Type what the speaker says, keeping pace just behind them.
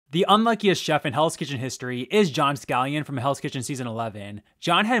The unluckiest chef in Hell's Kitchen history is John Scallion from Hell's Kitchen Season 11.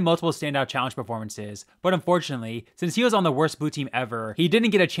 John had multiple standout challenge performances, but unfortunately, since he was on the worst blue team ever, he didn't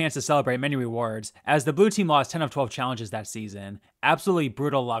get a chance to celebrate many rewards, as the blue team lost 10 of 12 challenges that season. Absolutely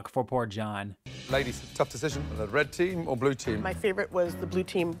brutal luck for poor John. Ladies, tough decision. The red team or blue team? My favorite was the blue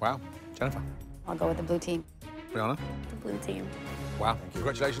team. Wow. Jennifer? I'll go with the blue team. Brianna? The blue team. Wow.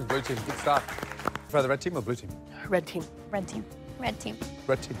 Congratulations, blue team. Good start. Prefer the red team or blue team? Red team. Red team. Red team.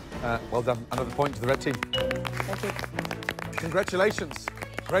 Red team. Well done. Another point to the red team. Thank you. Congratulations.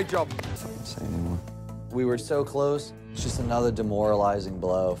 Great job. I don't say anymore. We were so close. It's just another demoralizing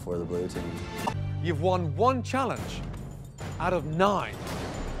blow for the blue team. You've won 1 challenge out of 9.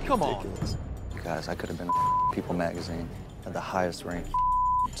 Come on. Ridiculous. Guys, I could have been People magazine at the highest rank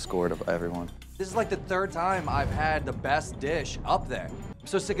scored of everyone. This is like the 3rd time I've had the best dish up there. I'm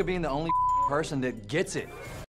so sick of being the only person that gets it.